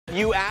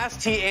You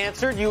asked, he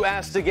answered. You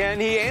asked again,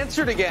 he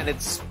answered again.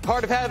 It's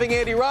part of having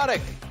Andy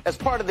Roddick as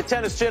part of the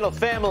Tennis Channel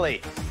family.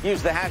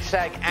 Use the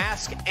hashtag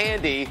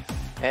AskAndy,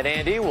 and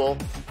Andy will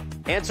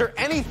answer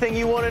anything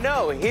you want to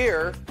know.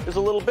 Here is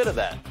a little bit of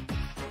that.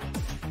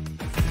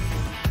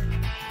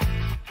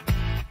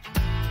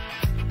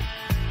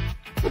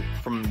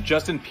 From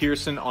Justin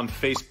Pearson on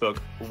Facebook,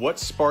 what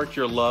sparked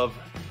your love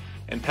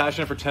and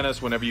passion for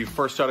tennis whenever you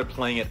first started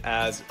playing it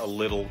as a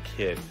little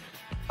kid?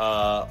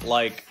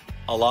 Like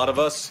a lot of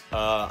us,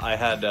 I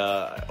had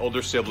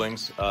older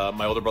siblings.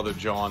 My older brother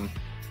John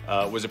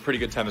was a pretty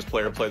good tennis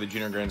player, played the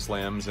Junior Grand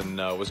Slams, and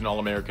was an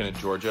All-American at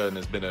Georgia, and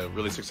has been a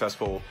really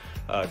successful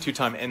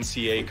two-time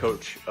NCAA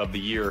Coach of the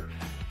Year.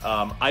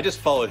 I just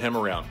followed him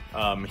around.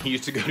 He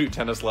used to go do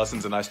tennis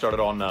lessons, and I started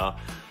on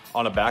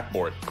a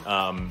backboard,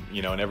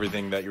 you know, and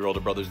everything that your older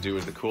brothers do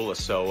is the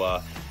coolest.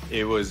 So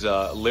it was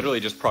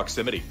literally just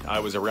proximity. I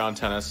was around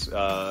tennis,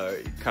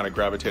 kind of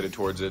gravitated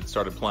towards it,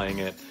 started playing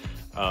it,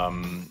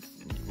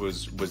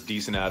 was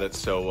decent at it,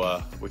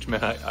 so which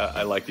meant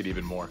I liked it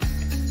even more.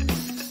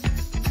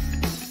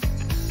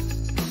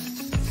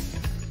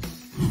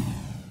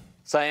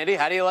 So, Andy,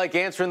 how do you like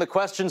answering the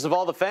questions of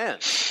all the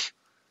fans?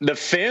 The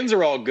fans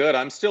are all good.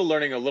 I'm still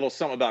learning a little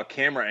something about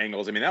camera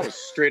angles. I mean, that was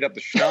straight up the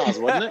schnoz,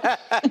 wasn't it?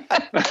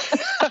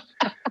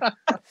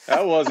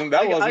 that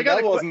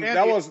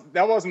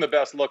wasn't the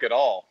best look at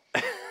all.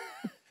 I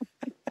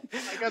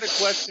got a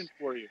question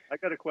for you.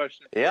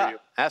 Yeah,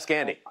 ask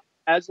Andy.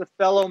 As a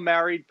fellow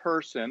married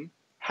person,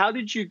 how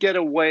did you get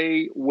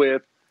away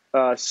with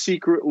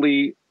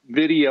secretly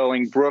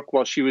videoing Brooke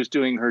while she was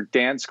doing her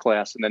dance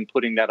class and then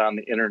putting that on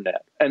the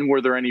internet? And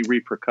were there any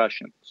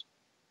repercussions?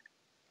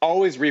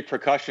 Always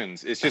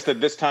repercussions. It's just that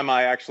this time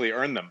I actually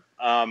earned them.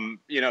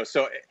 You know,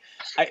 so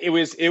it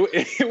was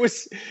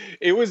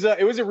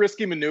a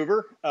risky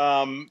maneuver.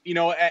 You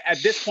know,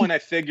 at this point, I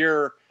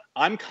figure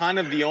I'm kind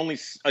of the only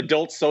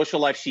adult social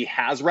life she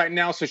has right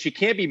now, so she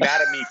can't be mad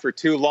at me for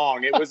too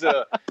long. It was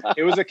a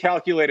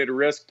calculated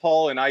risk,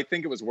 Paul, and I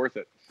think it was worth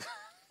it.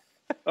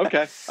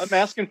 Okay, I'm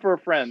asking for a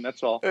friend.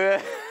 That's all.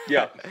 Yeah,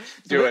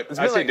 do it.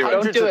 I say do it.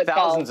 Don't do it,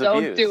 Paul.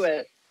 Don't do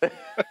it.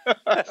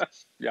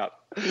 Yeah.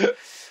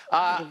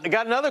 I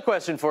got another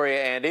question for you,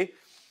 Andy.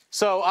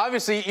 So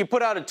obviously you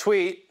put out a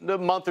tweet a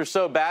month or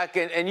so back,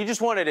 and you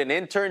just wanted an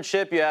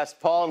internship. You asked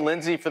Paul and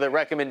Lindsay for the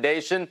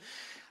recommendation.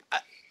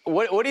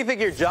 What do you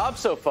think of your job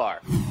so far?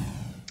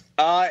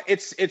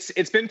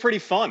 It's been pretty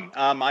fun.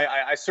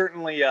 I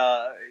certainly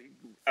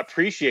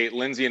appreciate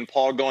Lindsay and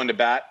Paul going to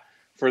bat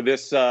for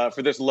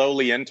this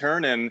lowly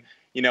intern. And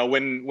you know,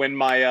 when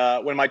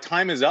my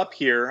time is up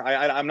here,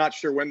 I'm not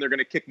sure when they're going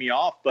to kick me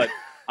off, but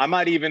I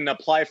might even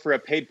apply for a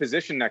paid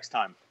position next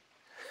time.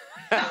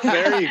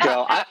 There you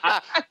go.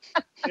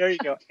 There you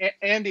go.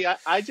 Andy,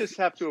 I just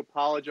have to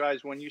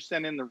apologize. When you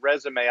sent in the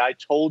resume, I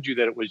told you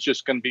that it was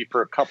just going to be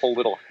for a couple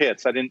little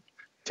hits. I didn't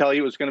tell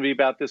you it was going to be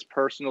about this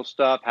personal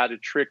stuff, how to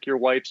trick your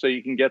wife so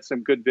you can get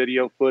some good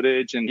video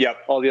footage and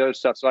all the other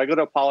stuff. So I got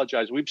to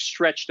apologize. We've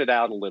stretched it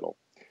out a little.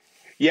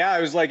 Yeah,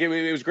 it was like,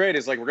 it was great.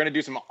 It's like, we're going to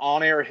do some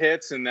on-air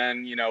hits, and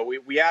then, you know,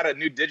 we add a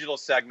new digital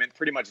segment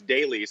pretty much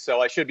daily.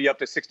 So I should be up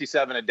to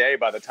 67 a day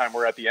by the time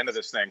we're at the end of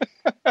this thing.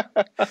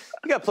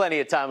 You got plenty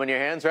of time on your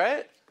hands,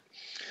 right?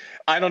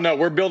 I don't know.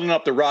 We're building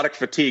up the Roddick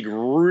fatigue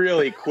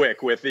really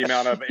quick with the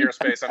amount of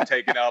airspace I'm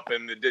taking up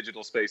in the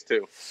digital space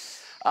too.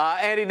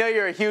 Andy, I know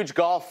you're a huge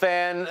golf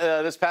fan.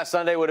 This past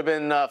Sunday would have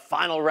been the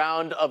final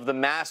round of the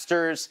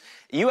Masters.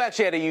 You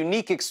actually had a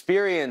unique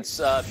experience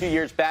a few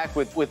years back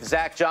with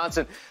Zach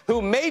Johnson,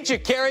 who made you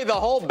carry the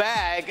whole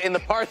bag in the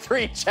par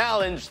 3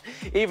 challenge,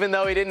 even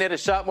though he didn't hit a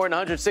shot more than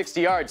 160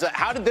 yards.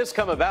 How did this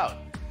come about?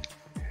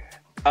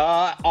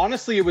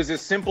 Honestly, it was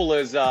as simple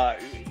as a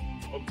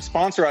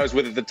sponsor I was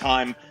with at the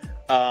time.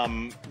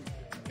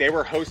 They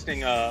were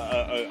hosting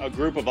a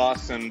group of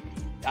us, and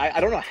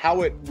I don't know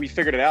how we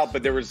figured it out,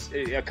 but there was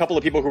a couple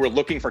of people who were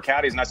looking for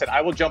caddies, and I said,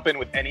 I will jump in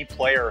with any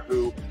player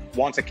who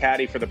wants a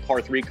caddy for the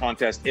par 3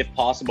 contest if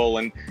possible.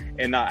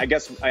 And I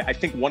guess I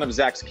think one of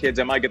Zach's kids,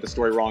 I might get the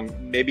story wrong,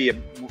 maybe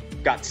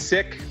got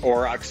sick,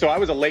 so I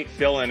was a late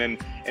fill-in,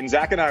 and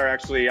Zach and I are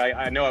actually,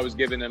 I know I was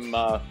giving him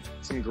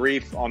some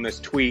grief on this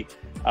tweet.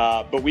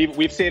 But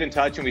we've stayed in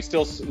touch, and we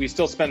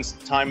still spend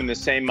time in the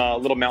same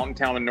little mountain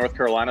town in North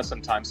Carolina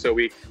sometimes. So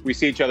we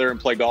see each other and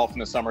play golf in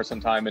the summer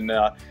sometime. And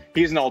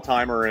he's an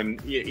all-timer,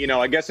 and you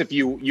know, I guess if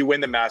you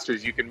win the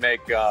Masters, you can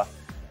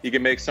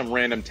make some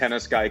random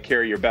tennis guy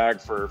carry your bag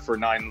for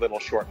 9 little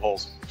short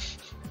holes.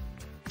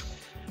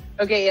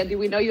 Okay, Andy,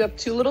 we know you have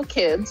 2 little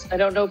kids. I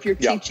don't know if you're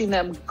teaching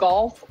them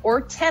golf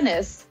or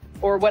tennis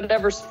or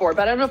whatever sport,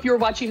 but I don't know if you were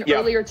watching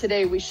earlier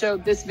today. We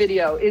showed this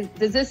video.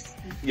 Does this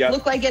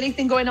look like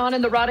anything going on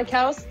in the Roddick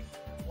house?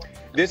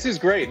 This is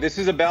great. This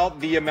is about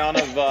the amount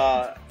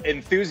of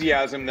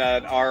enthusiasm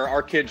that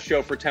our kids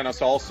show for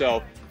tennis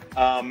also.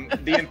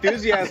 The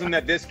enthusiasm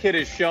that this kid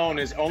has shown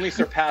is only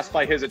surpassed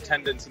by his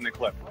attendance in the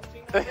clip.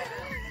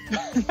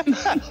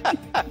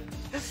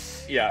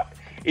 Yeah.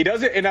 He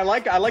does it, and I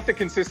like the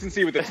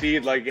consistency with the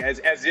feed, like as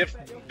if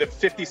the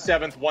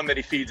 57th one that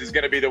he feeds is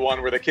going to be the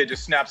one where the kid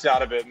just snaps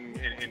out of it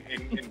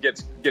and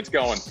gets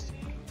going.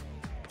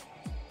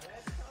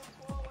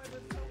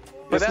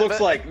 This looks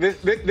like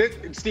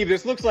Steve.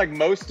 This looks like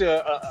most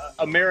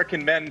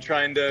American men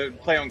trying to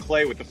play on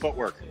clay with the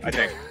footwork. I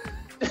think.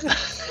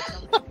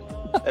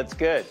 That's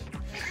good.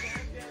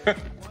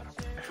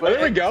 Well,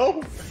 there we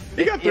go.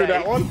 He got through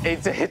that one.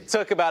 It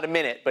took about a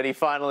minute, but he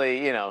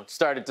finally,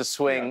 started to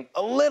swing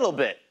a little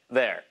bit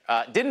there.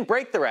 Didn't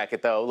break the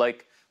racket though,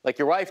 like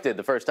your wife did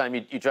the first time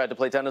you tried to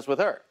play tennis with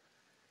her.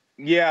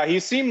 Yeah, he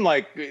seemed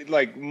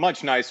like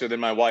much nicer than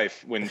my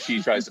wife when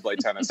she tries to play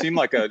tennis. Seemed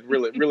like a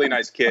really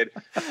nice kid.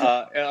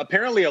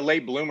 Apparently a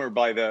late bloomer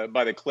by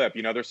the clip.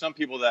 There's some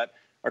people that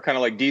are kind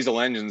of like diesel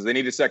engines. They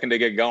need a second to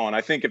get going.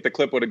 I think if the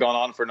clip would have gone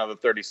on for another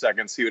 30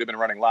 seconds, he would have been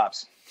running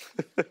laps.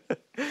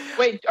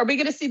 Wait, are we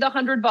going to see the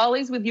 100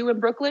 volleys with you in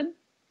Brooklyn?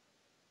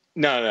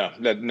 No,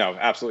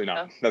 absolutely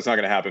not. No. That's not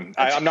going to happen.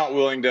 I'm not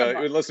willing to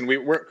listen.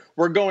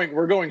 We're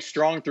going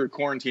strong through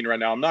quarantine right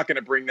now. I'm not going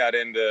to bring that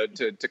in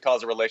to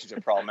cause a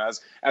relationship problem.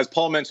 As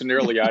Paul mentioned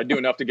earlier, I do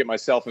enough to get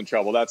myself in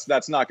trouble. That's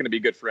not going to be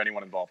good for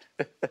anyone involved.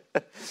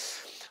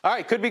 All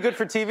right, could be good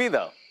for TV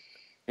though.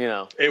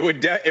 It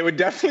would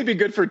definitely be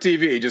good for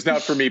TV, just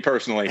not for me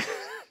personally.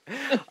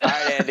 All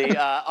right, Andy.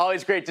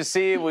 Always great to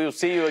see you. We'll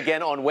see you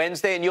again on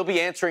Wednesday, and you'll be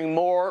answering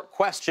more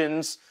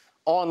questions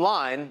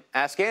online.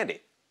 Ask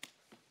Andy.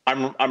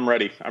 I'm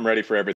ready. I'm ready for everything.